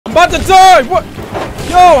I'm about to die! What?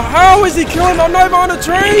 Yo, how is he killing me? I'm not even on the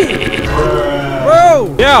train!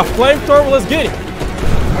 Bro! Yeah, flamethrower, let's get it!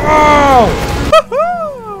 Oh!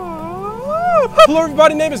 Hello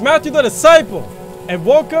everybody, name is Matthew the Disciple, and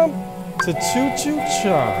welcome to Choo-Choo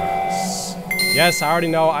Charts. Yes, I already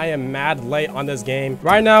know I am mad late on this game.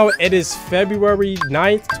 Right now, it is February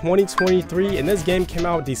 9th, 2023, and this game came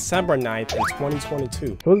out December 9th in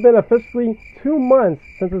 2022. So it's been officially 2 months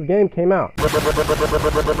since this game came out.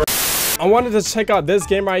 I wanted to check out this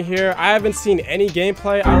game right here. I haven't seen any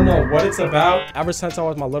gameplay. I don't know what it's about. Ever since I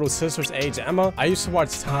was my little sister's age, Emma, I used to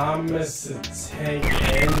watch Thomas the Tank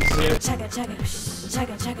Engine.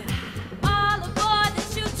 Chugga. All aboard the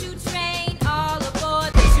choo-choo train. All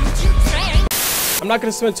aboard the choo-choo train. I'm not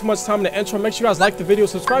gonna spend too much time in the intro. Make sure you guys like the video.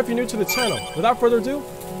 Subscribe if you're new to the channel. Without further ado,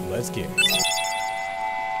 let's get it.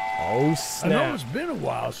 Oh snap. I know it's been a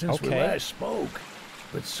while since we last spoke,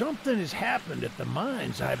 but something has happened at the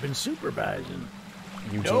mines I've been supervising.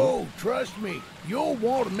 No, trust me, you'll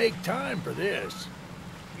want to make time for this.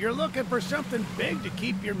 You're looking for something big to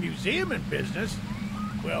keep your museum in business?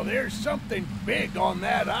 Well, there's something big on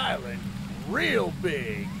that island. Real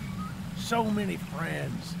big. So many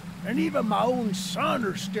friends, and even my own son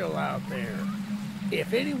are still out there.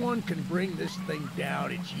 If anyone can bring this thing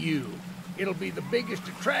down, it's you. It'll be the biggest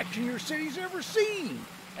attraction your city's ever seen.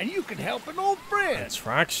 And you can help an old friend.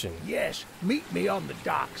 Attraction? Yes, meet me on the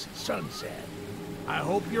docks at sunset. I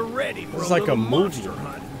hope you're ready for like a movie. monster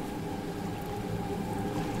hunt.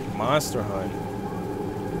 Monster hunt.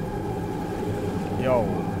 Yo,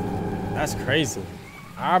 that's crazy.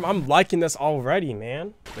 I'm liking this already,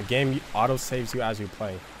 man. The game auto saves you as you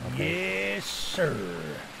play. Okay. Yes, sir.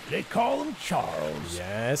 They call him Charles.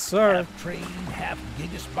 Yes, sir. Half trained, half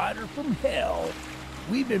giga spider from hell.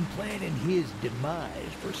 We've been planning his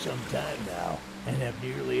demise for some time now, and have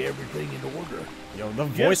nearly everything in order. Yo, the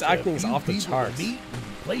voice acting is off the charts.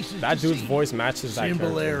 That dude's voice matches that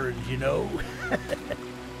Simple character. errands, you know.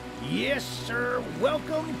 Yes, sir.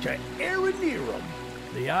 Welcome to Aranerum,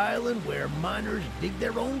 the island where miners dig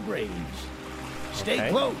their own graves. Stay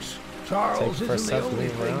close. Charles isn't the only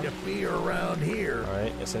thing to fear around here.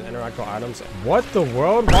 Alright, it's an interactable items. What the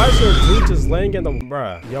world? Why is there a dude just laying in the...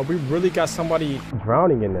 Bruh. Yo, we really got somebody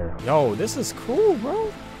drowning in there. Yo, this is cool,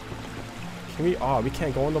 bro. Can we... Oh, we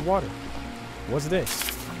can't go in the water. What's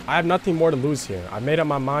this? I have nothing more to lose here. I made up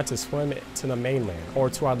my mind to swim to the mainland. Or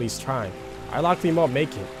to at least try. I likely won't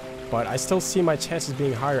make it. But I still see my chances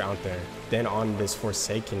being higher out there than on this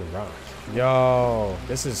forsaken rock. Yo,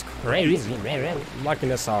 this is crazy. I'm liking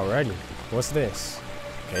this already. What's this?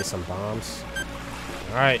 Okay, some bombs.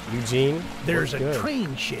 All right, Eugene. There's a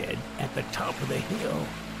train shed at the top of the hill.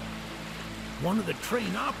 One of the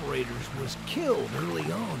train operators was killed early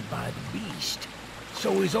on by the beast,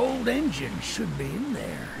 so his old engine should be in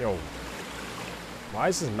there. Yo, why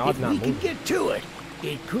is this not moving? If we moving? can get to it,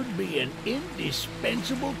 it could be an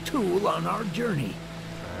indispensable tool on our journey.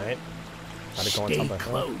 All right. Stay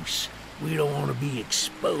close. We don't want to be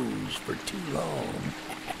exposed for too long.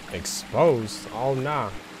 Exposed? Oh,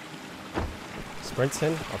 nah.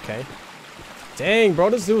 Sprinting? Okay. Dang,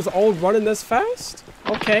 bro, this dude's old running this fast?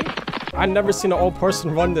 Okay. I've never seen an old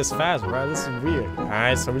person run this fast, bro. This is weird. All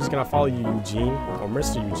right, so we're just going to follow you, Eugene, or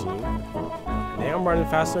Mr. Eugene. Dang, I'm running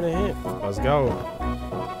faster than him. Let's go.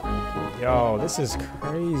 Yo, this is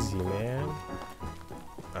crazy, man.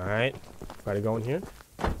 All right. Gotta go in here.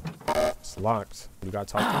 It's locked. You gotta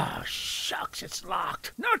talk to him. Ah, shucks, it's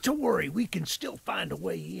locked. Not to worry, we can still find a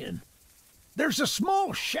way in. There's a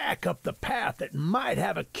small shack up the path that might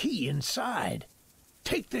have a key inside.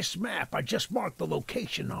 Take this map, I just marked the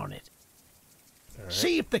location on it. Right.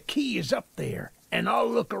 See if the key is up there, and I'll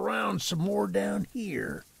look around some more down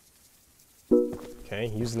here. Okay,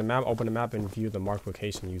 using the map, open the map and view the marked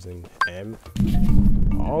location using M.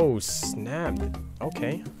 Oh, snap.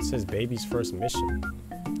 Okay, it says baby's first mission.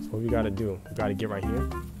 So what we gotta do? We gotta get right here.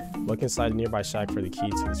 Look inside the nearby shack for the key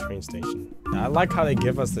to the train station. I like how they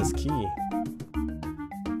give us this key. I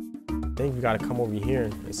think we gotta come over here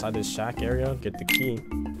inside this shack area, get the key.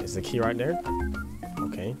 Is the key right there?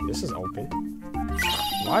 Okay, this is open.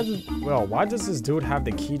 Why does this dude have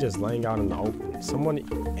the key just laying out in the open?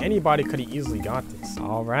 Anybody could have easily got this.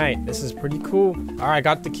 All right, this is pretty cool. All right,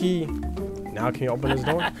 got the key. Now can you open this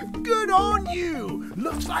door? Good on you!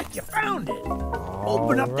 Looks like you found it.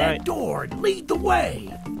 Open up that door and lead the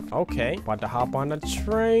way. Okay, about to hop on the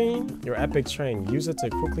train. Your epic train. Use it to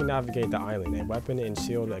quickly navigate the island. A weapon and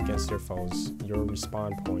shield against your foes. Your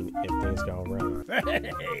respawn point if things go wrong.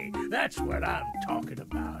 Hey, that's what I'm talking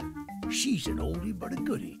about. She's an oldie but a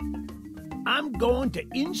goodie. I'm going to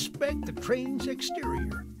inspect the train's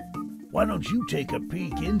exterior. Why don't you take a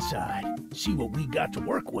peek inside? See what we got to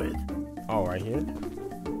work with. Oh, right here?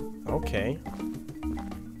 Okay.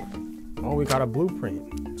 Oh, we got a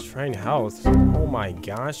blueprint. Train health. Oh my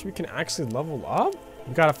gosh, we can actually level up?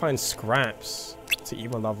 We gotta find scraps to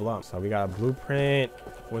even level up. So we got a blueprint.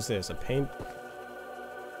 What's this? A paint?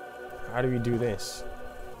 How do we do this?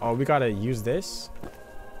 Oh, we gotta use this?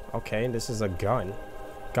 Okay, this is a gun.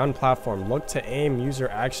 Gun platform. Look to aim. Use your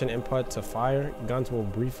action input to fire. Guns will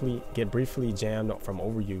get briefly jammed from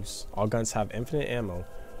overuse. All guns have infinite ammo.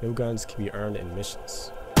 New guns can be earned in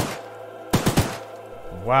missions.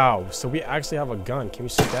 Wow, so we actually have a gun. Can we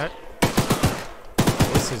shoot that?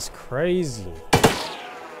 This is crazy.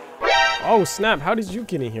 Oh snap, how did you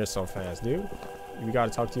get in here so fast, dude? We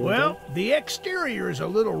gotta talk to you Well, again? the exterior is a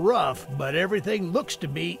little rough, but everything looks to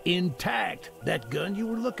be intact. That gun you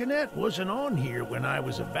were looking at wasn't on here when I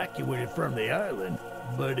was evacuated from the island,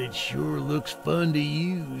 but it sure looks fun to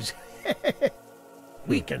use.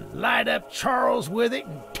 We can light up Charles with it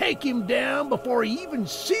and take him down before he even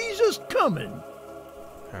sees us coming.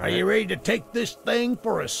 Are you ready to take this thing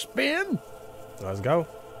for a spin? Let's go.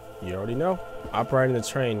 You already know. Operating the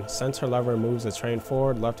train. Center lever moves the train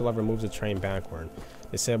forward. Left lever moves the train backward.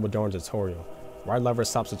 Disabled during tutorial. Right lever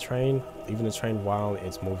stops the train. Leaving the train while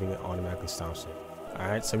it's moving, it automatically stops it.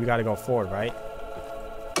 Alright, so we gotta go forward, right?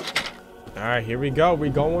 Alright, here we go.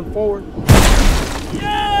 We're going forward.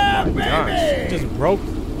 Yeah, Oh my gosh. baby! Just broke.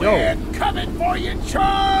 Yo. We're coming for you,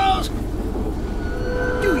 Charles!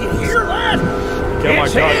 Do you hear that? Get my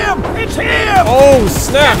It's gun. him! It's him! Oh,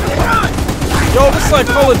 snap! Yo, this is like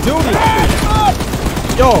Call of Duty.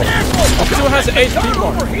 Yo, it still has an HP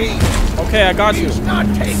bar. Okay, I got you. He's not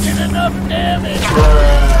taking enough damage.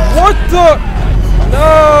 What the?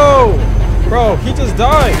 No! Bro, he just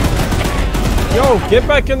died. Yo, get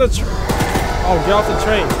back in the oh, get off the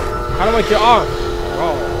train. How do I get off?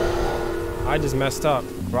 Bro, I just messed up.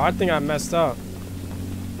 Bro, I think I messed up.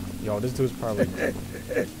 Yo, this dude's probably...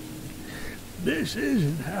 This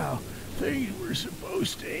isn't how things were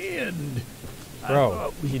supposed to end.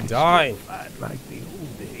 Bro, he died. Fight like the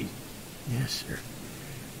old days. Yes, sir.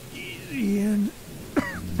 Easy in.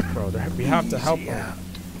 Bro, we have to help Easy him. out.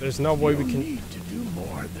 There's no way we You'll can... need to do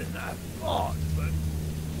more than I thought,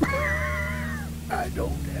 but I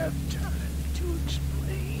don't have time to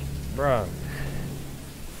explain. Bro,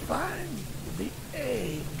 Find the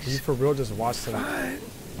eggs. you for real just watched him? Find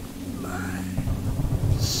my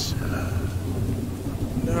son.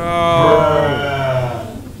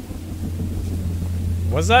 No.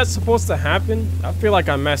 Was that supposed to happen? I feel like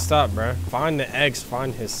I messed up, bro. Find the eggs,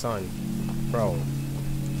 find his son. Bro.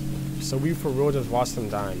 So we for real just watched him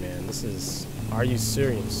die, man. This is... Are you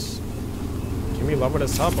serious? Can we level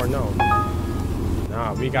this up or no?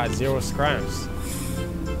 Nah, we got 0 scraps.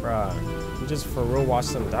 Bruh. We just for real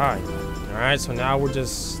watched him die. Alright, so now we're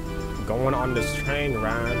just going on this train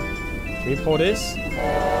ride. Can we pull this?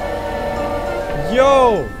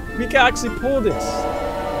 Yo! We can actually pull this.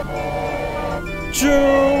 Choo!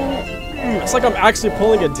 It's like I'm actually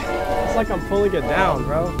pulling it down. It's like I'm pulling it down,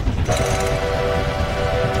 bro.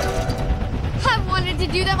 I've wanted to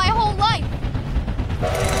do that my whole life.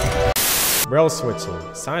 Rail switching.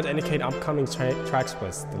 Signs indicate upcoming track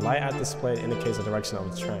splits. The light at the display indicates the direction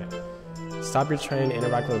of the train. Stop your train,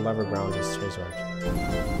 interact with the lever ground, just change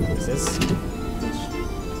direction. Is this?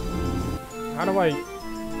 How do I...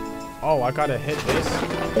 Oh, I gotta hit this?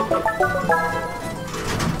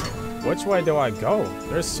 Which way do I go?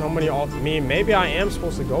 There's so many maybe I am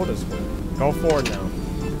supposed to go this way. Go forward now.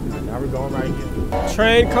 Alright, now we're going right here.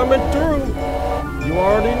 Train coming through. You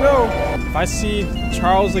already know. If I see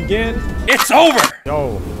Charles again, It's over!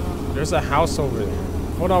 yo, there's a house over there.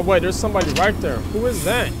 Hold on, wait, there's somebody right there. Who is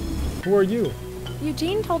that? Who are you?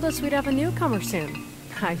 Eugene told us we'd have a newcomer soon.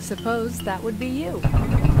 I suppose that would be you.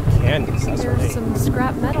 Candace, that's her There's name. some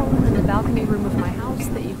scrap metal in the balcony room of my house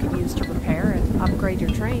that you could use to repair and upgrade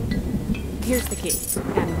your train. Here's the key.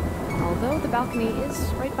 And although the balcony is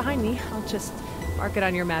right behind me, I'll just mark it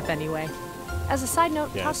on your map anyway. As a side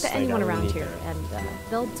note, Yes, talk to they anyone gotta around need here, that. and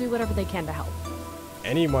they'll do whatever they can to help.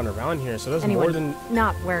 Anyone around here, so there's Anyone more than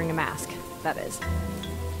not wearing a mask, that is.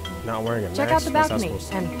 not wearing a mask. Check out the What's that balcony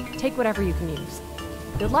supposed to and take whatever you can use.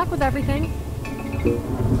 Good luck with everything.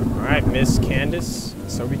 Alright, Miss Candace.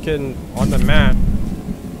 So we can, on the map.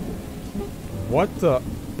 What the?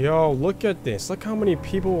 Yo, look at this. Look how many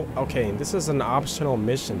people. Okay, this is an optional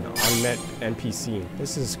mission. Unmet NPC.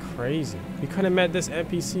 This is crazy. We could have met this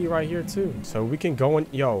NPC right here too. So we can go in.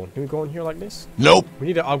 Yo, can we go in here like this? Nope. We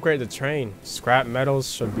need to upgrade the train. Scrap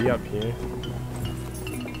metals should be up here.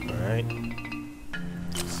 Alright.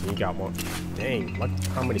 So you got one. Dang, look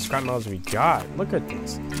how many scrap metals we got. Look at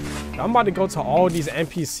this. I'm about to go to all these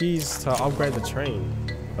NPCs to upgrade the train.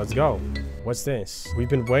 Let's go. What's this? We've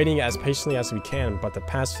been waiting as patiently as we can, but the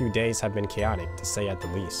past few days have been chaotic, to say the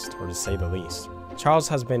least. Charles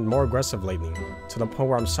has been more aggressive lately, to the point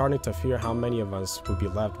where I'm starting to fear how many of us will be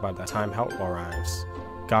left by the time help arrives.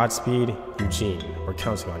 Godspeed, Eugene. We're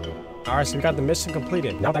counting on you. Alright, so we got the mission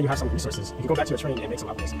completed. Now that you have some resources, you can go back to your train and make some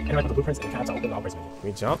upgrades. And write the blueprints and tab to open the upgrades menu. Can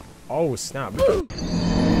we jump? Oh, snap.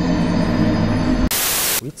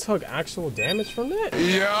 We took actual damage from that?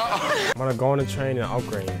 Yeah. I'm gonna go on the train and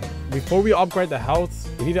upgrade. Before we upgrade the health,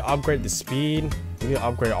 we need to upgrade the speed. We need to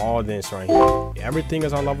upgrade all this right here. Everything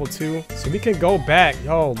is on level 2. So we can go back.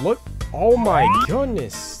 Yo, look. Oh my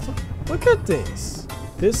goodness. Look at this.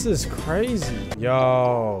 This is crazy.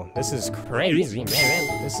 Yo, this is crazy,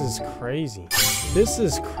 man. This is crazy. This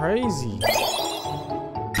is crazy.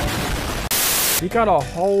 We got a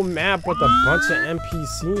whole map with a bunch of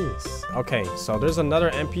NPCs. Okay, so there's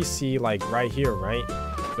another NPC like right here, right?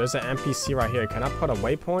 There's an NPC right here. Can I put a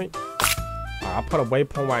waypoint? I'll put a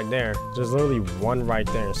waypoint right there. There's literally one right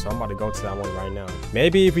there, so I'm about to go to that one right now.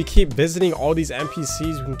 Maybe if we keep visiting all these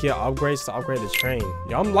NPCs, we can get upgrades to upgrade the train.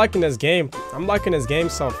 Yo, I'm liking this game. I'm liking this game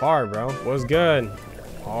so far, bro. What's good?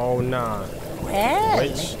 Oh, nah. Well,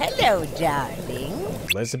 hello, darling.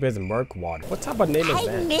 Elizabeth Murkwater. What type of name is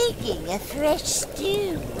that? I'm making a fresh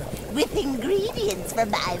stew with ingredients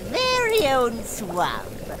from my very own swamp.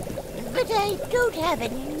 But I don't have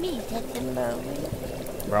any meat at the moment.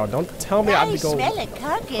 Bro, don't tell me I have to go. I smell a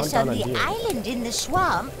carcass on the island in the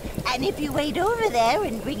swamp, and if you wait over there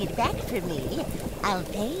and bring it back for me, I'll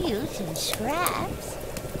pay you some scraps.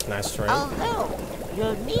 Nice try. Although,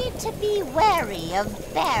 you'll need to be wary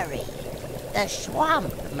of Barry, the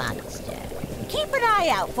swamp monster. Keep an eye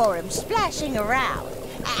out for him splashing around,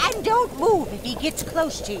 and don't move if he gets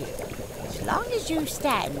close to you. As long as you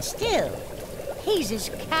stand still, he's as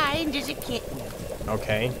kind as a kitten.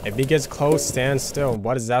 Okay, if he gets close, stand still.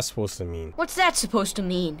 What is that supposed to mean? What's that supposed to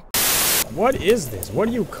mean? What is this? What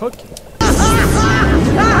are you cooking?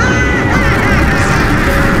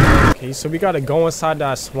 Okay, so we gotta go inside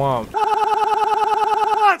that swamp.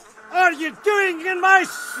 What are you doing in my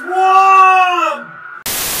swamp?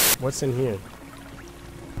 What's in here?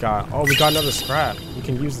 Oh, we got another scrap. We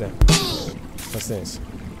can use that. What's this?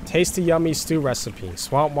 Tasty, yummy stew recipe.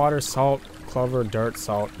 Swamp water, salt, clover, dirt,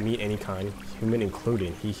 salt, meat any kind, human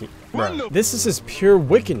included. Bruh. This is just pure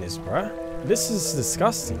wickedness, bruh. This is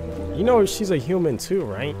disgusting. You know she's a human too,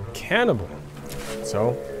 right? Cannibal.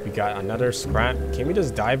 So, we got another scrap. Can we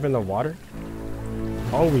just dive in the water?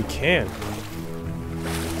 Oh, we can.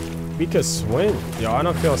 We could swim. Yo, I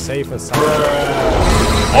don't feel safe inside.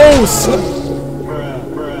 Oh,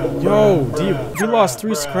 yo, we lost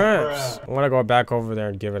 3 scraps. I want to go back over there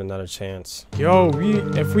and give it another chance. Yo,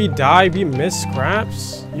 if we die, we miss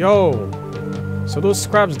scraps? Yo, so those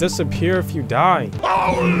scraps disappear if you die.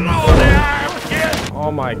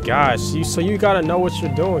 Oh my gosh, so you gotta know what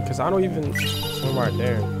you're doing, because I don't even swim right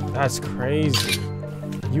there. That's crazy.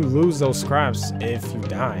 You lose those scraps if you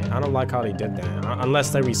die. I don't like how they did that.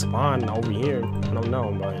 Unless they respawn over here. I don't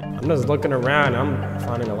know, but I'm just looking around. I'm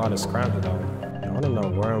finding a lot of scraps though. I don't know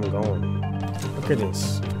where I'm going. Look at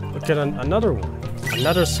this. Look at another one.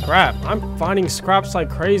 Another scrap. I'm finding scraps like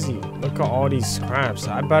crazy. Look at all these scraps.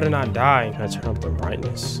 I better not die. Can I turn up the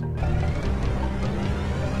brightness?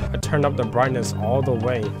 I turned up the brightness all the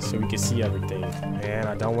way so we can see everything. Man,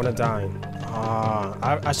 I don't want to die.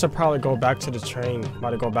 I should probably go back to the train. I'm about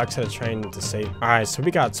to go back to the train to save. Alright, so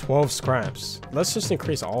we got 12 scraps. Let's just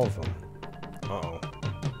increase all of them. Uh-oh.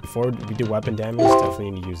 Before we do weapon damage,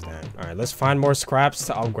 definitely need to use that. Alright, let's find more scraps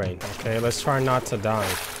to upgrade. Okay, let's try not to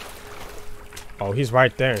die. Oh, he's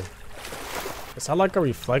right there. Is that like a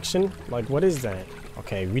reflection? Like, what is that?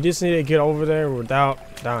 Okay, we just need to get over there without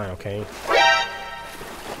dying, okay?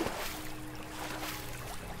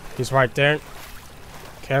 He's right there.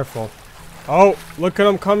 Careful. Oh, look at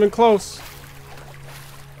him coming close.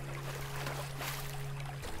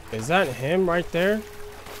 Is that him right there?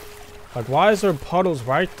 Like, why is there puddles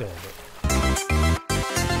right there?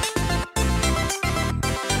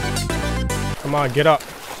 Come on, get up.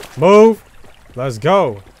 Move. Let's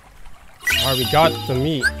go. Alright, we got the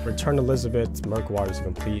meat. Return Elizabeth Murkwater to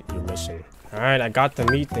complete your mission. Alright, I got the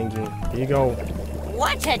meat thingy. Here you go.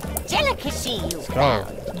 What a delicacy you Let's go.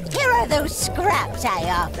 found. Here are those scraps I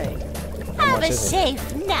offered. Have a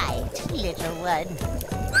safe night, little one.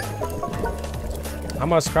 How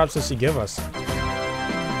much scraps does she give us?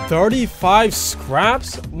 35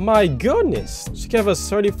 scraps? My goodness. She gave us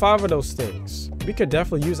 35 of those things. We could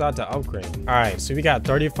definitely use that to upgrade. Alright, so we got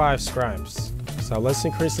 35 scraps. So let's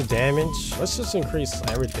increase the damage. Let's just increase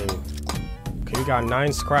everything. Can we got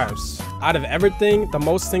 9 scraps. Out of everything, the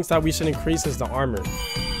most things that we should increase is the armor.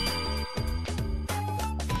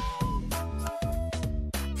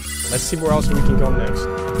 Let's see where else we can go next.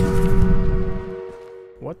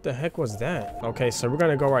 What the heck was that? Okay, so we're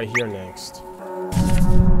gonna go right here next.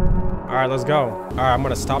 Alright, let's go. Alright, I'm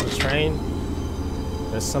gonna stop the train.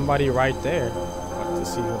 There's somebody right there.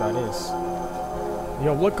 Let's see who that is.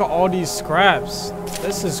 Yo, look at all these scraps.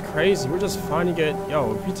 This is crazy. We're just finding it.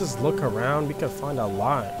 Yo, if we just look around, we can find a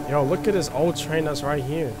lot. Yo, look at this old train that's right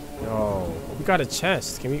here. Yo, we got a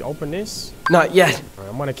chest. Can we open this? Not yet. All right,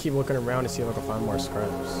 I'm gonna keep looking around to see if I can find more scraps.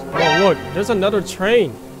 Oh, look, there's another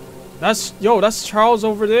train. That's Charles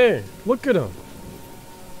over there. Look at him.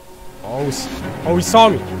 Oh, he saw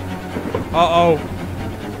me. Uh-oh.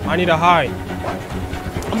 I need to hide.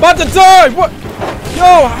 I'm about to die. What?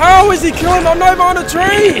 Yo, how is he killing me? I'm not even on the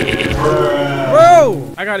train.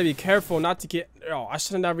 Bro, I gotta be careful not to get... Yo, I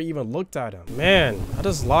should have never even looked at him. Man, I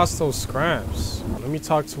just lost those scraps. Let me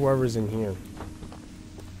talk to whoever's in here.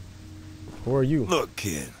 Who are you? Look,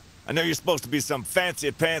 kid. I know you're supposed to be some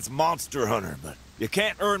fancy-pants monster hunter, but you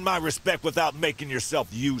can't earn my respect without making yourself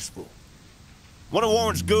useful. One of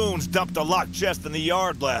Warren's goons dumped a locked chest in the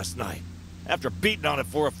yard last night. After beating on it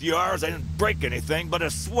for a few hours, I didn't break anything but a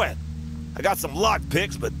sweat. I got some lock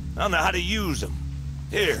picks, but I don't know how to use them.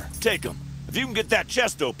 Here, take them. If you can get that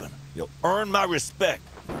chest open, you'll earn my respect.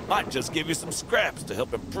 I might just give you some scraps to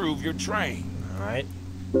help improve your train. Alright.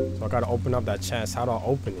 So I gotta open up that chest. How do I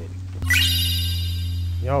open it?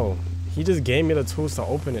 Yo, he just gave me the tools to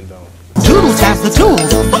open it though. Tools has the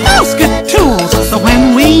tools, but most good tools. So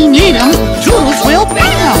when we need them, Tools will be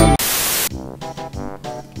them.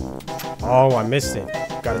 Oh, I missed it.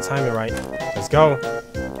 Gotta time it right. Let's go.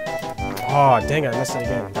 Oh, dang it, I missed it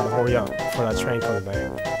again. Gotta hurry up before that train comes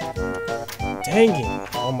back. Dang it.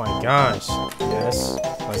 Oh my gosh. Yes.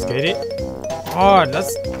 Let's get it. Oh,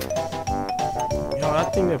 that's... Yo,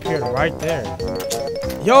 that thing appeared right there.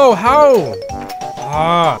 Yo, how?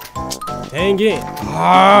 Ah. Dang it.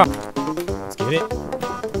 Ah. Let's get it.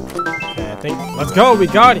 Okay, I think... Let's go. We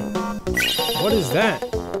got it. What is that?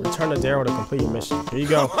 Return to Darrow to complete your mission. Here you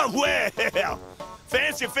go. Well,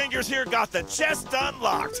 Fancy Fingers here got the chest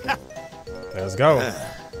unlocked. Let's go.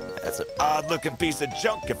 That's an odd-looking piece of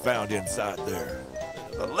junk you found inside there.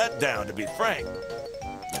 A letdown, to be frank.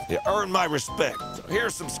 You earned my respect, so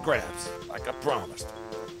here's some scraps, like I promised.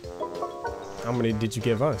 How many did you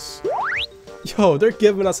give us? Yo, they're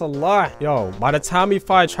giving us a lot. Yo, by the time we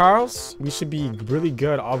fight Charles, we should be really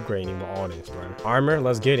good upgrading with all this, bro. Armor,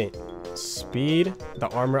 let's get it. Speed, the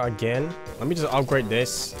armor again. Let me just upgrade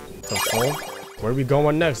this to full. Where are we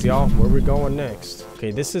going next, y'all? Where are we going next? Okay,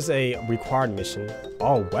 this is a required mission.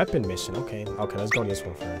 Oh, weapon mission. Okay, let's go to this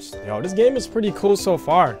one first. Yo, this game is pretty cool so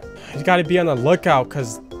far. You gotta be on the lookout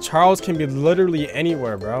because Charles can be literally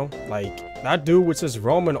anywhere, bro. Like, that dude was just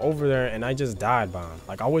roaming over there and I just died by him.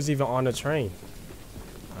 Like, I was even on the train.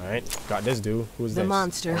 All right, got this dude. Who's this? The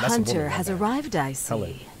monster hunter has arrived, I see.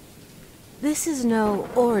 Helen. This is no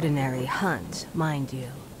ordinary hunt, mind you.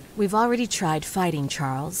 We've already tried fighting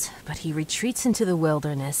Charles, but he retreats into the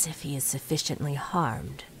wilderness if he is sufficiently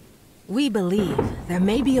harmed. We believe there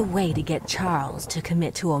may be a way to get Charles to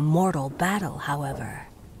commit to a mortal battle, however.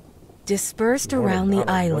 Dispersed around the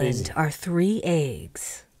island are 3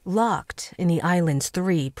 eggs, locked in the island's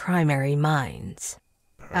 3 primary mines.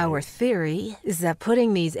 Our theory is that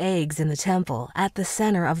putting these eggs in the temple at the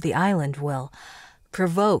center of the island will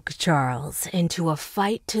provoke Charles into a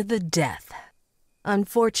fight to the death.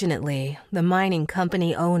 Unfortunately, the mining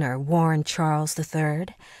company owner, Warren Charles III,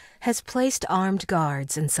 has placed armed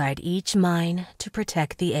guards inside each mine to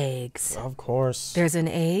protect the eggs. Of course. There's an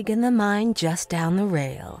egg in the mine just down the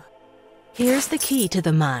rail. Here's the key to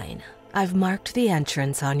the mine. I've marked the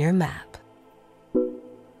entrance on your map.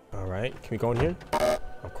 Alright, can we go in here?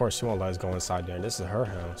 Of course, she won't let us go inside there. This is her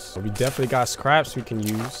house. So we definitely got scraps we can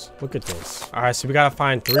use. Look at this. Alright, so we gotta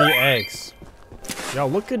find 3 eggs. Yo,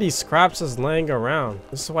 look at these scraps just laying around.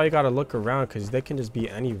 This is why you gotta look around, because they can just be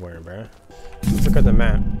anywhere, bruh. Let's look at the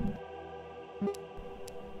map.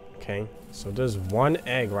 Okay, so there's 1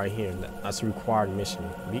 egg right here. That's a required mission.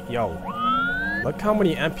 Yo, look how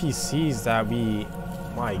many NPCs that we...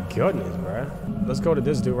 My goodness, bruh. Let's go to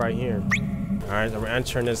this dude right here. Alright, so we're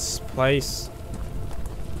entering this place.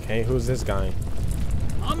 Okay, who's this guy?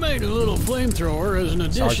 I made a little flamethrower as an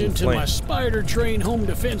addition to my spider train home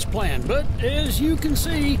defense plan, but as you can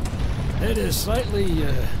see, it has slightly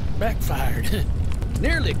backfired.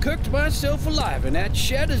 Nearly cooked myself alive in that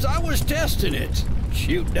shed as I was testing it.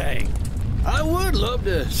 Shoot dang. I would love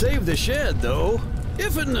to save the shed though,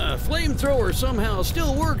 If a flamethrower somehow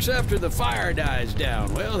still works after the fire dies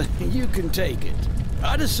down, well, you can take it.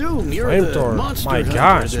 I'd assume you're the monster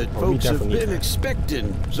hunter that folks have been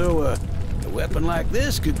expecting, so a weapon like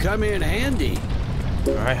this could come in handy.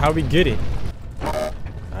 Alright, how we get it?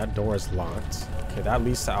 That door is locked. Okay, that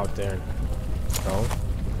leads to out there. Go.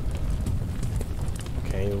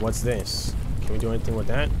 Okay, what's this? Can we do anything with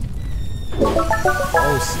that?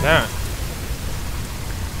 Oh, snap.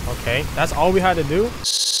 Okay, that's all we had to do?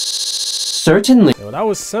 Certainly. Yo, that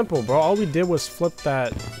was simple, bro. All we did was flip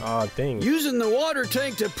that thing. Using the water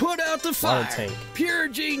tank to put out the fire. Water tank. Pure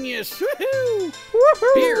genius. Woohoo!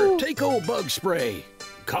 Woohoo! Here, take old bug spray.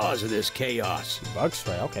 Cause of this chaos. Bug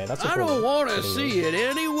spray. Okay, that's. I don't want to see it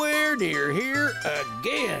anywhere near here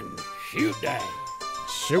again. Shoot dang.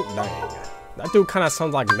 Shoot dang. That dude kind of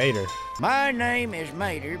sounds like Mater. My name is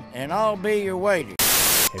Mater, and I'll be your waiter.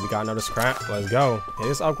 Okay, we got another scrap. Let's go. Okay,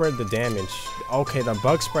 let's upgrade the damage. Okay, the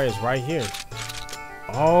bug spray is right here.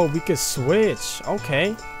 Oh, we could switch.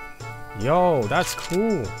 Okay. Yo, that's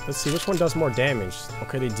cool. Let's see which one does more damage.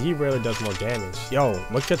 Okay, the derailer does more damage. Yo,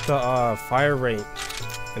 look at the fire rate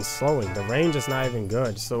and slowing. The range is not even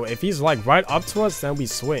good. So if he's like right up to us, then we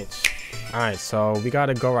switch. All right, so we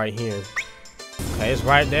gotta go right here. Okay, it's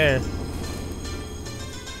right there.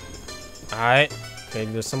 All right. Okay,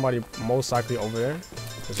 there's somebody most likely over there.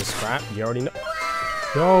 There's a scrap. You already know.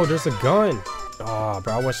 Yo, there's a gun. Oh,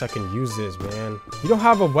 bro, I wish I could use this, man. You don't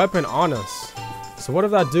have a weapon on us. So what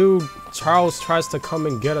if that dude, Charles, tries to come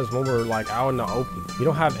and get us when we're like out in the open? We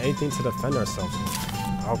don't have anything to defend ourselves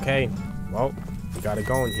with. Okay, well, we gotta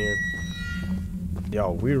go in here.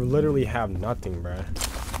 Yo, we literally have nothing, bruh.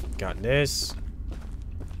 Got this.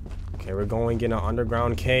 Okay, we're going in an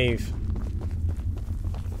underground cave.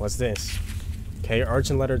 What's this? Okay,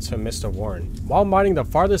 urgent letter to Mr. Warren. While mining the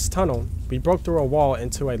farthest tunnel, we broke through a wall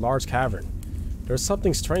into a large cavern. There's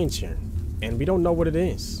something strange here, and we don't know what it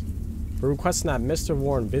is. We're requesting that Mr.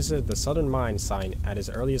 Warren visit the southern mine site at his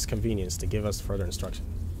earliest convenience to give us further instruction.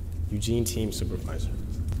 Eugene, team supervisor.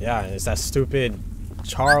 Yeah, it's that stupid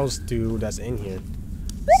Charles dude that's in here.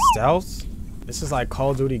 Stealth? This is like Call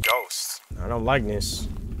of Duty Ghosts. I don't like this.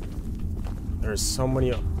 There's so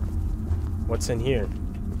many. What's in here?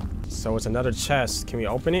 So it's another chest. Can we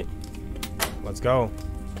open it? Let's go.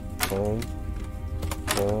 Boom.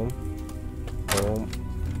 Boom. Boom.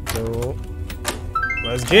 Boom.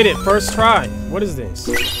 Let's get it. First try. What is this?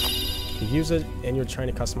 You use it and you're trying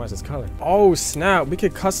to customize its color. Oh, snap. We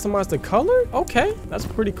could customize the color? Okay. That's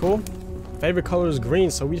pretty cool. Favorite color is green,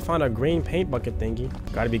 so we found a green paint bucket thingy.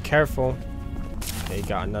 Gotta be careful. Okay,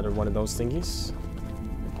 got another one of those thingies.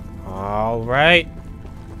 All right.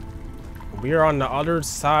 We are on the other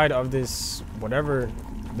side of this, whatever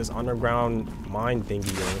this underground mine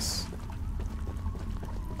thingy is.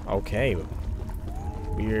 Okay.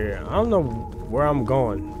 I don't know where I'm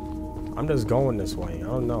going. I'm just going this way. I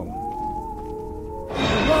don't know.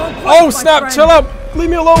 Oh, snap. Chill out. Leave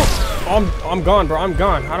me alone. Oh, I'm gone, bro. I'm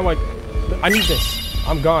gone. How do I need this.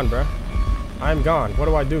 I'm gone, bro. I'm gone. What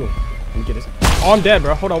do I do? Let me get this. Oh, I'm dead,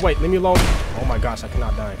 bro. Hold on. Wait. Leave me alone. Oh, my gosh. I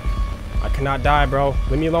cannot die. I cannot die, bro.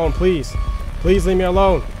 Leave me alone, please. Please leave me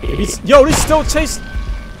alone. Yo, he's still chasing.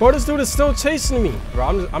 Bro, this dude is still chasing me.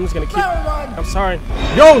 Bro, I'm just gonna keep. I'm sorry.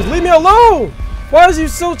 Yo, leave me alone. Why is he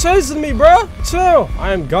still chasing me, bro? Chill.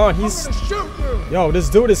 I am gone. He's. Yo, this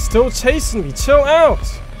dude is still chasing me. Chill out.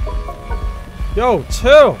 Yo,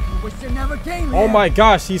 chill. Oh my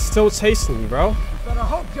gosh, he's still chasing me, bro.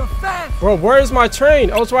 Bro, where is my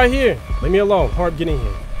train? Oh, it's right here. Leave me alone. Hard getting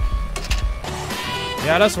here.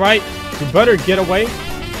 Yeah, that's right. You better get away.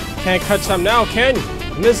 Can't catch up now, can you?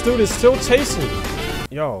 And this dude is still chasing me.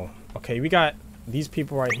 Yo, okay, we got these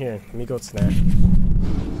people right here. Let me go to that.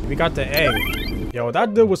 We got the egg. Yo,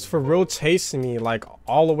 that dude was for real chasing me like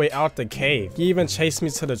all the way out the cave. He even chased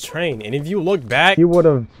me to the train. And if you look back, he would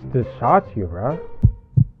have just shot you, bro.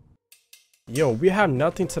 Yo, we have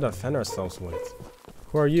nothing to defend ourselves with.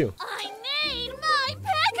 Who are you? I need my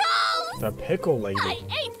pickles! The pickle lady. I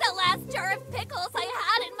ate the last jar of pickles I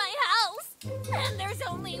had in my house. And there's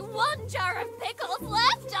only one jar of pickles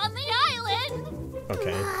left on the island.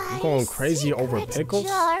 Okay, I'm going crazy over pickles.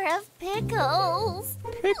 Jar of pickles.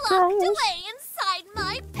 Locked away inside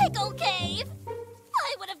my pickle cave.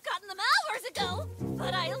 I would have gotten them hours ago,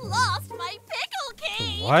 but I lost my pickle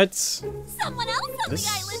cave. What? Someone else on the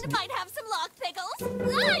island might have some lock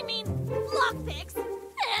pickles. I mean, lock picks.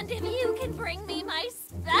 And if you can bring me my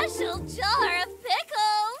special jar of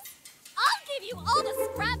pickles, I'll give you all the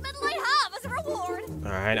scrap metal I have as a reward.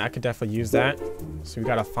 All right, I could definitely use that. So we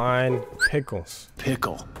gotta find pickles.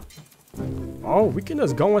 Pickle. Oh, we can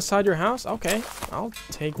just go inside your house? Okay, I'll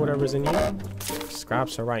take whatever's in here.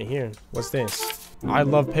 scraps are right here. What's this? I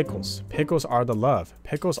love pickles. Pickles are the love.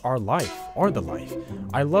 Pickles are life. Or the life.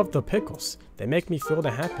 I love the pickles. They make me feel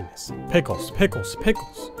the happiness. Pickles, pickles,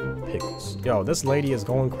 pickles, pickles. Yo, this lady is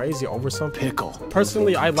going crazy over some pickle.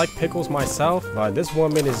 Personally, I like pickles myself, but this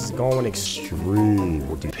woman is going extreme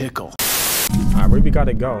with the pickle. Alright, where we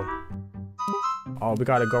gotta go? Oh, we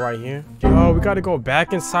gotta go right here. Yo, we gotta go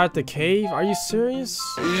back inside the cave. Are you serious?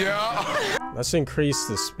 Yeah. Let's increase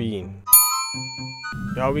the speed.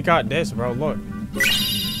 Yo, we got this, bro. Look.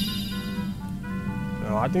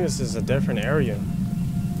 No, I think this is a different area.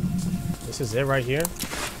 This is it right here.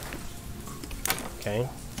 Okay.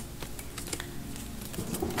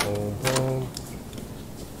 Boom, boom.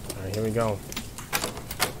 Alright, here we go.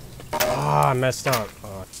 Ah, I messed up.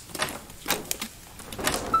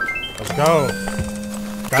 Let's go.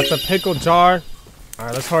 Got the pickle jar.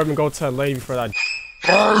 Alright, let's hurry up and go to the lady before that.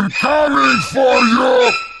 I'm coming for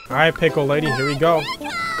you! Alright, pickle lady, here we go.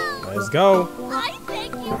 Let's go. I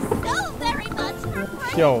thank you so very much for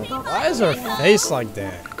bringing Yo, me my why is her pickles. face like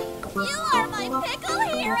that? You are my pickle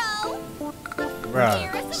hero.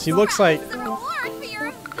 Bruh, she looks like... As a reward for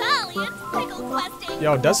your valiant pickle questing.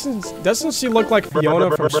 Yo, doesn't she look like Fiona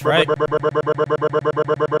from Shrek?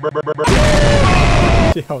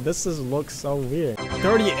 Yo, this looks so weird.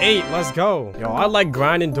 38, let's go. Yo, I like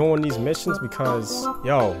grinding doing these missions because,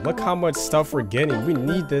 yo, look how much stuff we're getting. We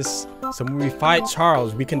need this, so when we fight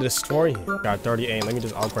Charles, we can destroy him. Got 38, let me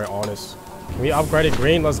just upgrade all this. We upgraded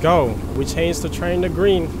green, let's go. We changed the train to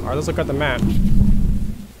green. All right, let's look at the map.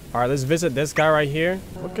 All right, let's visit this guy right here.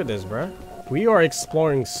 Look at this, bruh. We are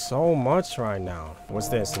exploring so much right now. What's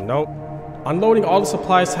this? Nope. Unloading all the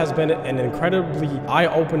supplies has been an incredibly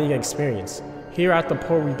eye-opening experience. Here at the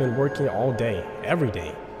port, we've been working all day, every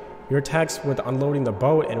day. You're tasked with unloading the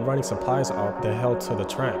boat and running supplies up the hill to the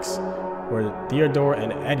tracks, where Theodore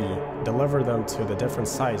and Eddie deliver them to the different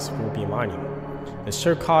sites we'll be mining. The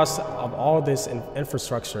sheer cost of all this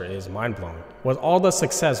infrastructure is mind-blowing. With all the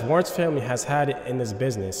success Warren's family has had in this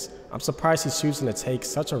business, I'm surprised he's choosing to take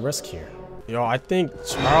such a risk here. Yo, I think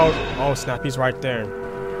Charles... Oh, snap, he's right there.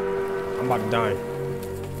 I'm about to die.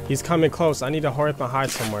 He's coming close. I need to hurry up and hide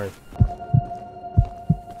somewhere.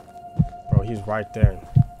 Bro, he's right there.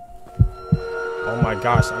 Oh my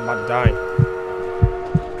gosh, I'm about to die.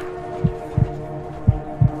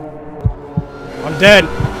 I'm dead.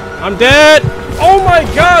 I'm dead. Oh my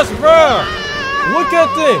gosh, bro. Look at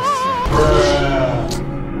this.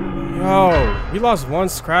 Yo, we lost one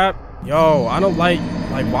scrap. Yo, I don't like,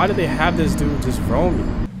 why do they have this dude just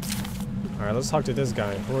roaming? All right, let's talk to this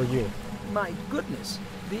guy. Who are you? My goodness,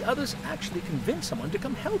 the others actually convinced someone to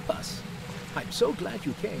come help us. I'm so glad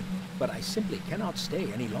you came, but I simply cannot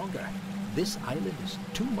stay any longer. This island is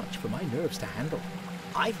too much for my nerves to handle.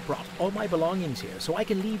 I've brought all my belongings here so I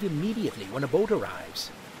can leave immediately when a boat arrives.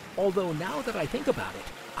 Although now that I think about it,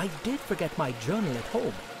 I did forget my journal at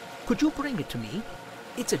home. Could you bring it to me?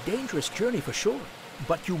 It's a dangerous journey for sure,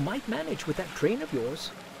 but you might manage with that train of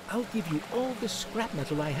yours. I'll give you all the scrap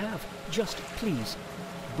metal I have. Just please,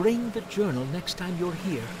 bring the journal next time you're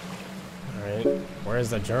here. Alright, where's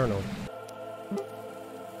the journal?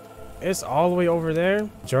 It's all the way over there.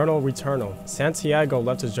 Journal returnal. Santiago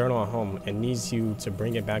left his journal at home and needs you to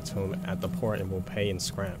bring it back to him at the port and will pay in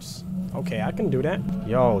scraps. Okay, I can do that.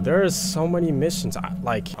 Yo, there's so many missions. I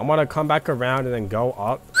want to come back around and then go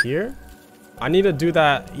up here. I need to do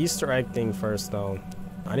that Easter egg thing first, though.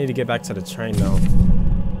 I need to get back to the train, though.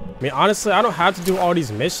 I mean, honestly, I don't have to do all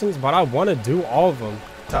these missions, but I want to do all of them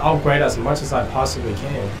to upgrade as much as I possibly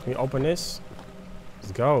can. Can we open this?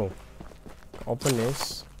 Let's go. Open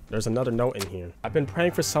this. There's another note in here. I've been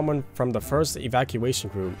praying for someone from the first evacuation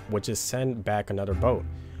group, which is send back another boat.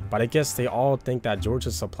 But I guess they all think that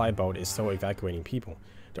George's supply boat is still evacuating people.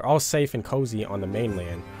 They're all safe and cozy on the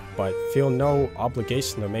mainland, but feel no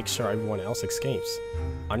obligation to make sure everyone else escapes.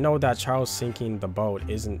 I know that Charles sinking the boat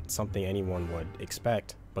isn't something anyone would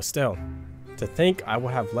expect, but still, to think I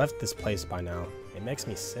would have left this place by now, it makes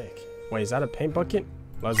me sick. Wait, is that a paint bucket?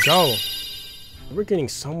 Let's go. We're getting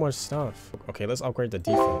so much stuff. Okay, let's upgrade the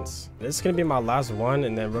defense. This is gonna be my last one,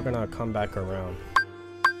 and then we're gonna come back around.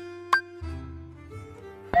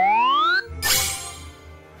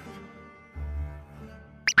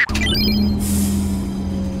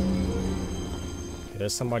 Okay,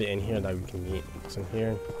 there's somebody in here that we can meet. What's in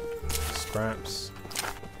here? Scraps.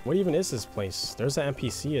 What even is this place? There's an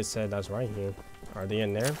NPC it said that's right here. Are they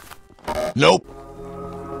in there? Nope.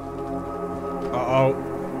 Uh-oh.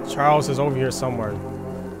 Charles is over here somewhere.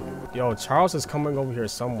 Yo, Charles is coming over here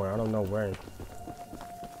somewhere. I don't know where.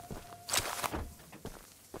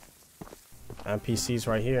 NPCs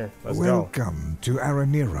right here. Let's go. Welcome to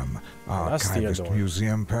Aranirum, Archivist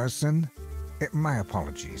Museum person. My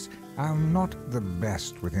apologies. I'm not the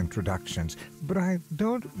best with introductions, but I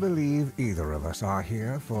don't believe either of us are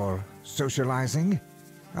here for socializing.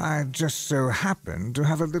 I just so happen to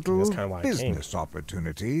have a little business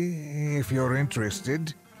opportunity, if you're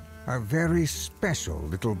interested. A very special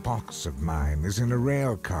little box of mine is in a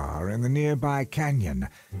rail car in the nearby canyon,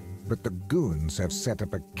 but the goons have set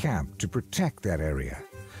up a camp to protect that area.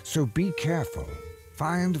 So be careful.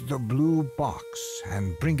 Find the blue box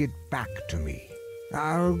and bring it back to me.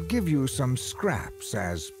 I'll give you some scraps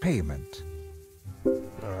as payment.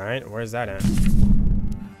 Alright, where's that at?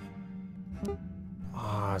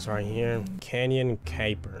 Ah, it's right here. Canyon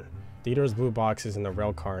Caper. Theater's blue box is in the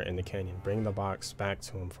rail car in the canyon. Bring the box back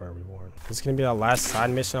to him for a reward. This is gonna be the last side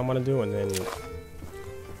mission I'm gonna do, and then...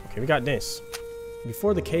 Okay, we got this.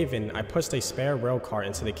 Before the cave-in, I pushed a spare rail car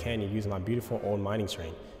into the canyon using my beautiful old mining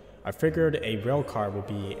train. I figured a rail car would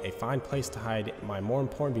be a fine place to hide my more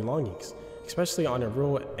important belongings, especially on a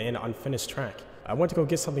rural and unfinished track. I went to go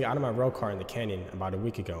get something out of my rail car in the canyon about a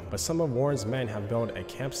week ago, but some of Warren's men have built a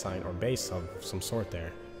campsite or base of some sort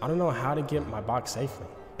there. I don't know how to get my box safely,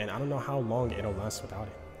 and I don't know how long it'll last without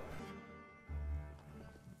it.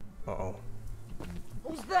 Uh-oh.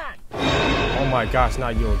 Who's that? Oh my gosh,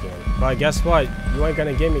 not you again. But guess what? You ain't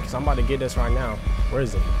gonna get me because I'm about to get this right now. Where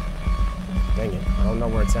is it? Dang it, I don't know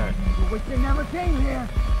where it's at. You wish you never came here.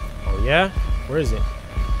 Oh yeah? Where is it?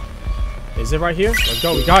 Is it right here? Let's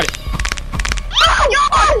go, we got it.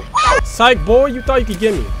 Psych, boy, you thought you could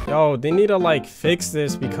get me. Yo, they need to like fix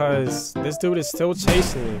this because this dude is still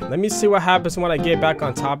chasing me. Let me see what happens when I get back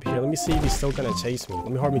on top here. Let me see if he's still gonna chase me.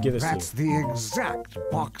 Let me give this to you. That's the exact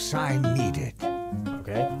box I needed.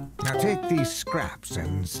 Okay. Now take these scraps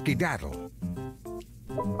and skedaddle.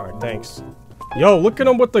 Alright, thanks. Yo, look at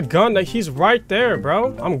him with the gun. He's right there,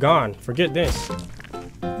 bro. I'm gone. Forget this.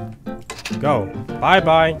 Go.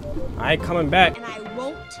 Bye-bye. I ain't coming back. And I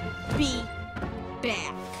won't be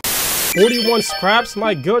back. 41 scraps?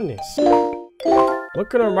 My goodness.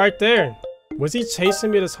 Look at him right there. Was he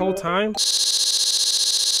chasing me this whole time?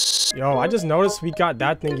 Yo, I just noticed we got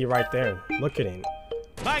that thingy right there. Look at him.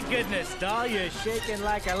 My goodness, doll, you're shaking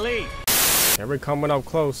like a leaf. Yeah, we're coming up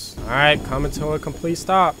close. Alright, coming to a complete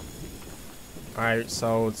stop. Alright,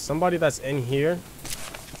 so somebody that's in here,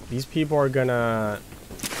 these people are gonna...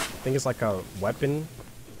 I think it's like a weapon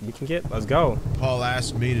we can get. Let's go. Paul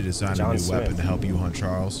asked me to design a new weapon to help you hunt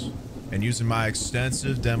Charles. And using my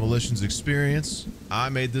extensive demolitions experience, I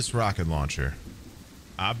made this rocket launcher.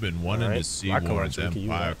 I've been wanting to see Warren's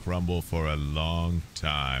empire crumble for a long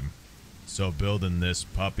time. So building this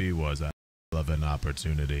puppy was a hell of an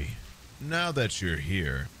opportunity. Now that you're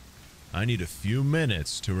here, I need a few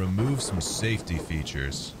minutes to remove some safety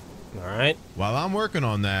features. Alright. While I'm working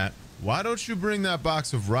on that, why don't you bring that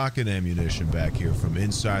box of rocket ammunition back here from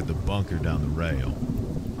inside the bunker down the rail?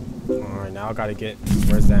 Alright, now I gotta get...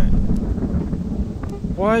 Where's that?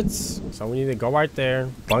 What? So we need to go right there.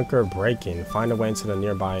 Bunker break-in. Find a way into the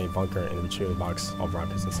nearby bunker and retrieve the box of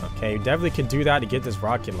rockets and stuff. Okay, we definitely could do that to get this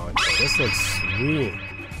rocket launcher. This looks sweet.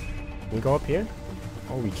 Can we go up here?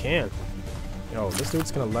 Oh, we can. Yo, this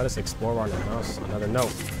dude's gonna let us explore around the house. Another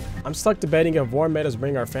note. I'm stuck debating if Warren made us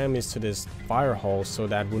bring our families to this fire hole so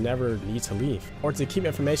that we'll never need to leave, or to keep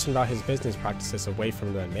information about his business practices away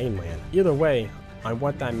from the mainland. Either way, I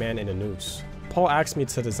want that man in the news. Paul asked me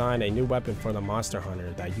to design a new weapon for the monster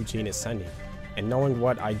hunter that Eugene is sending, and knowing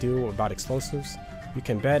what I do about explosives, you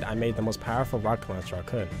can bet I made the most powerful rocket launcher I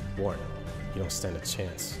could. Warren, you don't stand a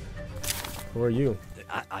chance. Who are you?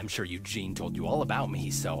 I'm sure Eugene told you all about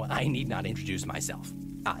me, so I need not introduce myself.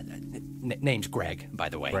 Name's Greg, by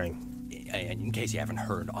the way. Greg. In case you haven't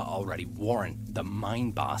heard already, Warren, the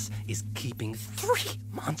mine boss, is keeping 3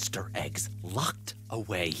 monster eggs locked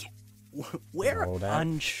away. We're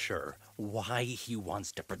unsure why he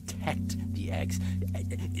wants to protect the eggs.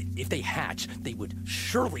 If they hatch, they would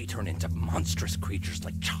surely turn into monstrous creatures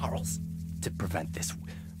like Charles. To prevent this,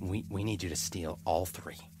 we need you to steal all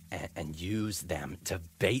 3 and use them to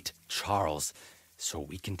bait Charles so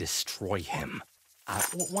we can destroy him.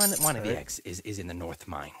 One of the eggs is in the north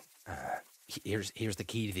mine. Here's the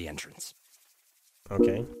key to the entrance.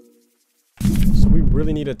 Okay. So we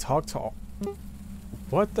really need to talk to all...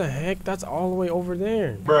 What the heck? That's all the way over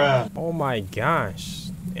there. Bruh. Oh my gosh.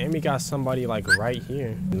 And we got somebody like right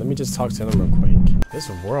here. Let me just talk to them real quick. This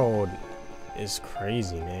world is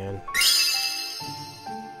crazy, man.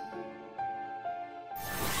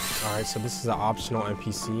 Alright, so this is an optional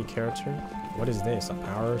NPC character. What is this? A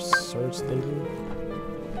power surge thingy?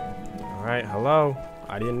 Alright, hello.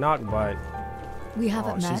 I didn't knock, but We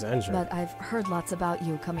haven't met, but I've heard lots about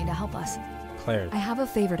you coming to help us. Claire. I have a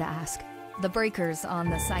favor to ask. The breakers on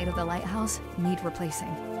the side of the lighthouse need replacing.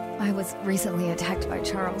 I was recently attacked by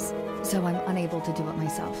Charles, so I'm unable to do it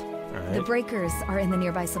myself. Right. The breakers are in the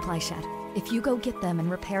nearby supply shed. If you go get them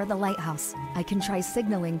and repair the lighthouse, I can try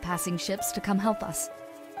signaling passing ships to come help us.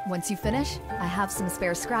 Once you finish, I have some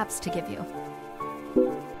spare scraps to give you.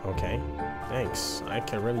 Okay, thanks. I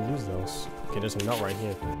can really use those. Okay, there's a note right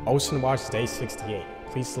here. Ocean Watch Day 68.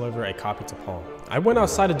 Please deliver a copy to Paul. I went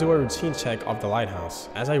outside to do a routine check of the lighthouse.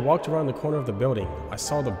 As I walked around the corner of the building, I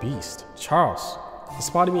saw the beast, Charles. He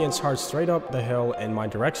spotted me and charged straight up the hill in my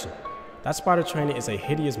direction. That spider train is a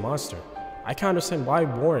hideous monster. I can't understand why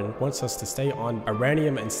Warren wants us to stay on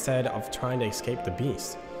Iranium instead of trying to escape the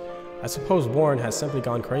beast. I suppose Warren has simply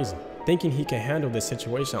gone crazy, thinking he can handle this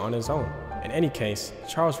situation on his own. In any case,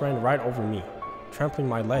 Charles ran right over me, trampling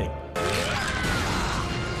my leg.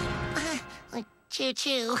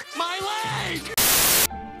 Choo-choo, my leg!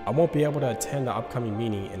 I won't be able to attend the upcoming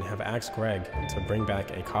meeting and have asked Greg to bring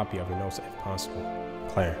back a copy of the notes if possible.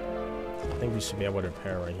 Claire, I think we should be able to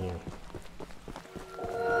repair right here.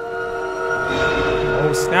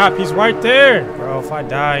 Oh snap, he's right there! Bro, if I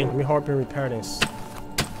die, let me hurry up and repair this.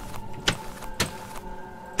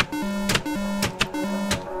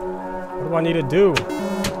 What do I need to do? Do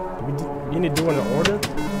we need to do it in order?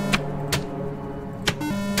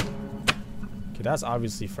 Okay, that's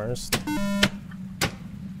obviously first.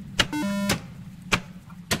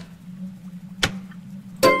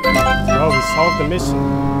 Oh, we solved the mission.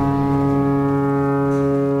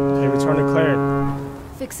 Okay, return to Claire.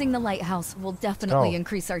 Fixing the lighthouse will definitely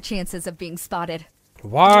increase our chances of being spotted.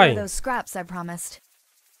 Why? Enjoy those scraps I promised.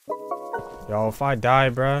 Yo, if I die,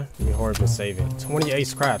 bruh, let me hurry up and save it. 28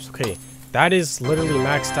 scraps. Okay, that is literally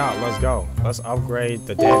maxed out. Let's go. Let's upgrade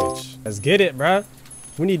the damage. Let's get it, bruh.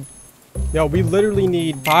 We need... Yo, we literally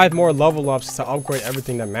need 5 more level ups to upgrade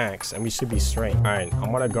everything to max, and we should be straight. All right,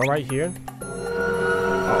 I'm gonna go right here.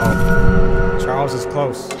 Uh-oh. Charles is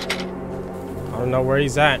close. I don't know where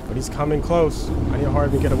he's at, but he's coming close. I need to hurry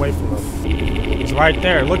up and get away from him. He's right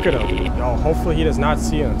there. Look at him. Yo, hopefully he does not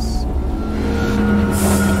see us.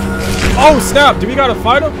 Oh, snap. Do we gotta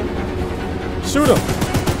fight him? Shoot him.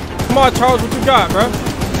 Come on, Charles. What you got, bro?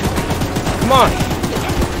 Come on.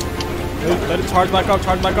 Let it charge back up.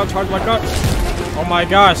 Charge back up. Charge back up. Oh, my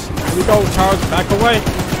gosh. Here we go, Charles. Back away.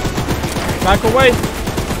 Back away.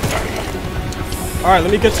 All right,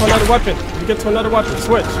 let me get to another weapon. Let me get to another weapon.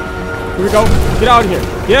 Switch. Here we go. Get out of here.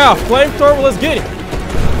 Yeah, flamethrower. Let's get it.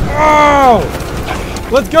 Oh!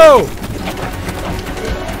 Let's go.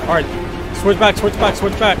 All right. Switch back. Switch back.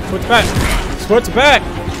 Switch back. Switch back. Switch back.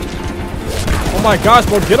 Oh my gosh,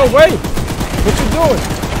 bro. Get away. What you doing?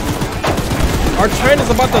 Our train is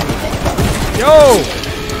about to... Yo.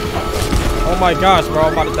 Oh my gosh, bro.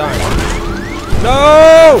 I'm about to die.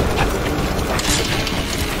 No.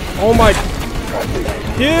 Oh my...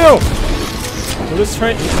 Heal! So this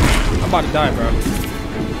train... I'm about to die, bro.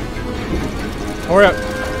 Hurry up.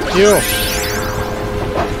 Heal.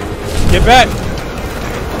 Get back.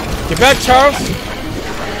 Get back, Charles.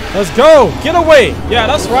 Let's go. Get away. Yeah,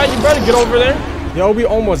 that's right. You better get over there. Yo, we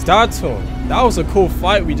almost died to him. That was a cool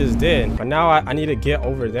fight we just did. But now I need to get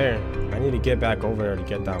over there. I need to get back over there to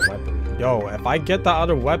get that weapon. Yo, if I get that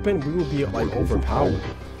other weapon, we will be, like, overpowered.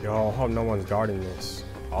 Yo, I hope no one's guarding this.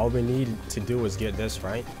 All we need to do is get this,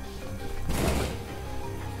 right?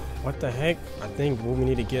 What the heck? I think what we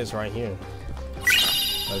need to get is right here.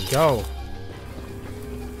 Let's go.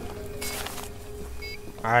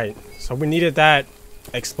 Alright, so we needed that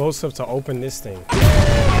explosive to open this thing.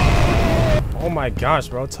 Oh my gosh,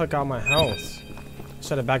 bro. It took out my health.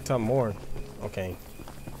 Should have backed up more. Okay.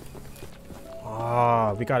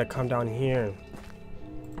 Ah, we gotta come down here.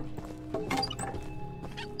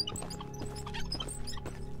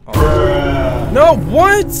 Oh. No,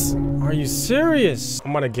 what? Are you serious?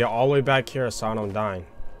 I'm gonna get all the way back here so I don't die.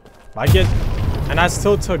 If I get... And I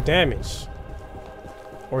still took damage.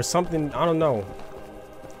 Or something, I don't know.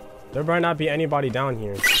 There might not be anybody down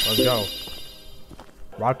here. Let's go.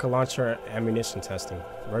 Rocket launcher ammunition testing.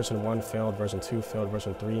 Version 1 failed, version 2 failed,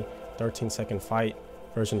 version 3, 13-second fight,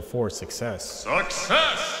 version 4 success.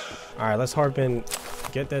 Success! Alright, let's hurry up and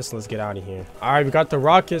get this. Let's get out of here. Alright, we got the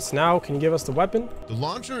rockets now. Can you give us the weapon? The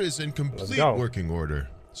launcher is in complete working order,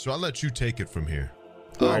 so I'll let you take it from here.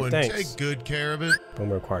 Alright, and thanks. take good care of it.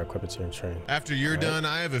 Boom required equipment to your train. After you're done,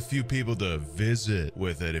 I have a few people to visit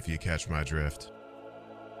with it if you catch my drift.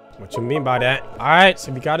 What you mean by that? Alright,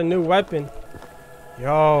 so we got a new weapon.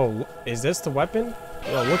 Yo, is this the weapon?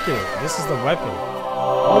 Yo, look at it. This is the weapon.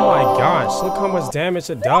 Oh my gosh, look how much damage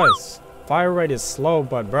it does. Fire rate is slow,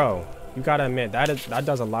 but bro, You gotta admit, that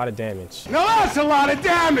does a lot of damage. Now that's a lot of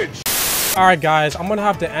damage! Alright guys, I'm gonna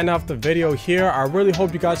have to end off the video here. I really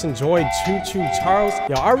hope you guys enjoyed Choo-Choo Charles.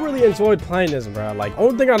 Yo, I really enjoyed playing this, bro. Like,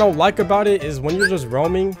 only thing I don't like about it is when you're just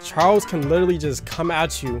roaming, Charles can literally just come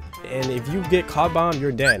at you, and if you get caught by him,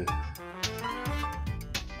 you're dead.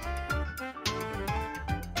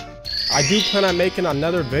 I do plan on making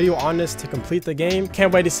another video on this to complete the game.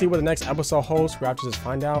 Can't wait to see what the next episode holds. We have to just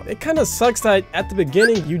find out. It kind of sucks that at the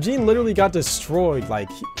beginning, Eugene literally got destroyed. Like,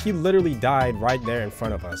 he literally died right there in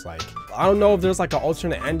front of us. Like, I don't know if there's like an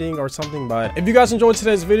alternate ending or something, but if you guys enjoyed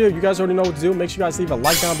today's video, you guys already know what to do. Make sure you guys leave a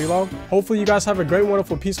like down below. Hopefully you guys have a great,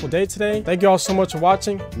 wonderful, peaceful day today. Thank you all so much for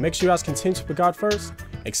watching. Make sure you guys continue to put God first.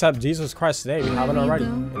 Accept Jesus Christ today if you haven't already.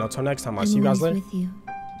 And until next time, I'll see you guys later.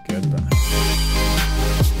 Goodbye.